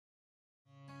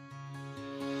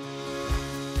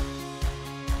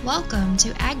Welcome to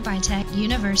AgBiTech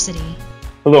University.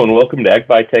 Hello and welcome to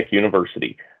AgBiTech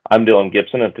University. I'm Dillon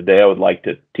Gipson, and today I would like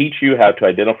to teach you how to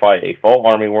identify a fall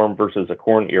armyworm versus a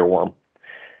corn earworm.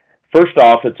 First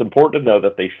off, it's important to know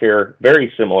that they share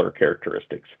very similar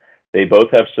characteristics. They both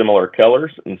have similar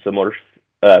colors and similar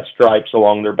stripes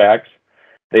along their backs.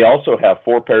 They also have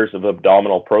 4 pairs of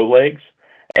abdominal prolegs,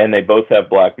 and they both have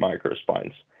black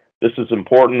microspines. This is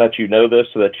important that you know this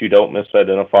so that you don't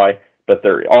misidentify, but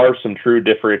there are some true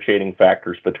differentiating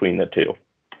factors between the two.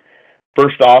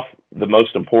 First off, the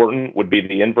most important would be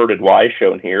the inverted Y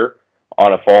shown here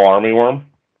on a fall armyworm.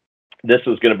 This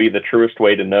is going to be the truest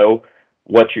way to know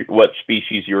what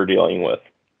species you're dealing with.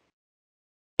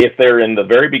 If they're in the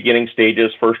very beginning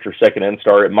stages, first or second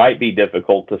instar, it might be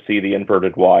difficult to see the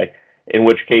inverted Y, in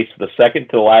which case the second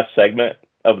to the last segment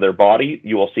of their body,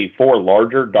 you will see 4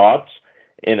 larger dots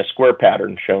in a square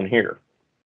pattern shown here.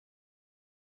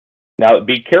 Now,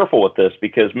 be careful with this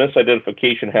because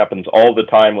misidentification happens all the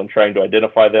time when trying to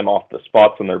identify them off the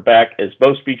spots on their back, as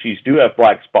both species do have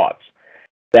black spots.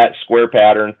 That square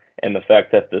pattern and the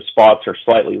fact that the spots are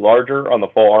slightly larger on the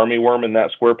fall armyworm in that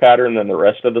square pattern than the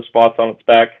rest of the spots on its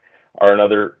back are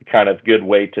another kind of good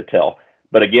way to tell.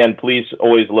 But again, please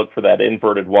always look for that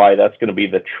inverted Y. That's going to be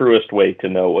the truest way to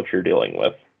know what you're dealing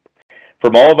with.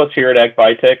 From all of us here at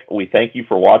AgBiTech, we thank you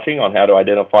for watching on how to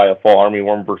identify a fall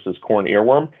armyworm versus corn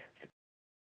earworm.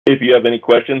 If you have any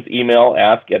questions, email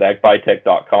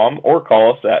ask@agbitech.com or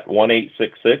call us at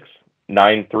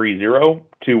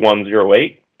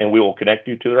 1-866-930-2108, and we will connect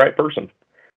you to the right person.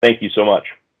 Thank you so much.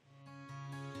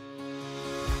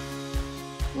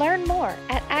 Learn more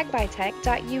at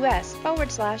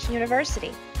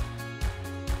agbitech.us/university.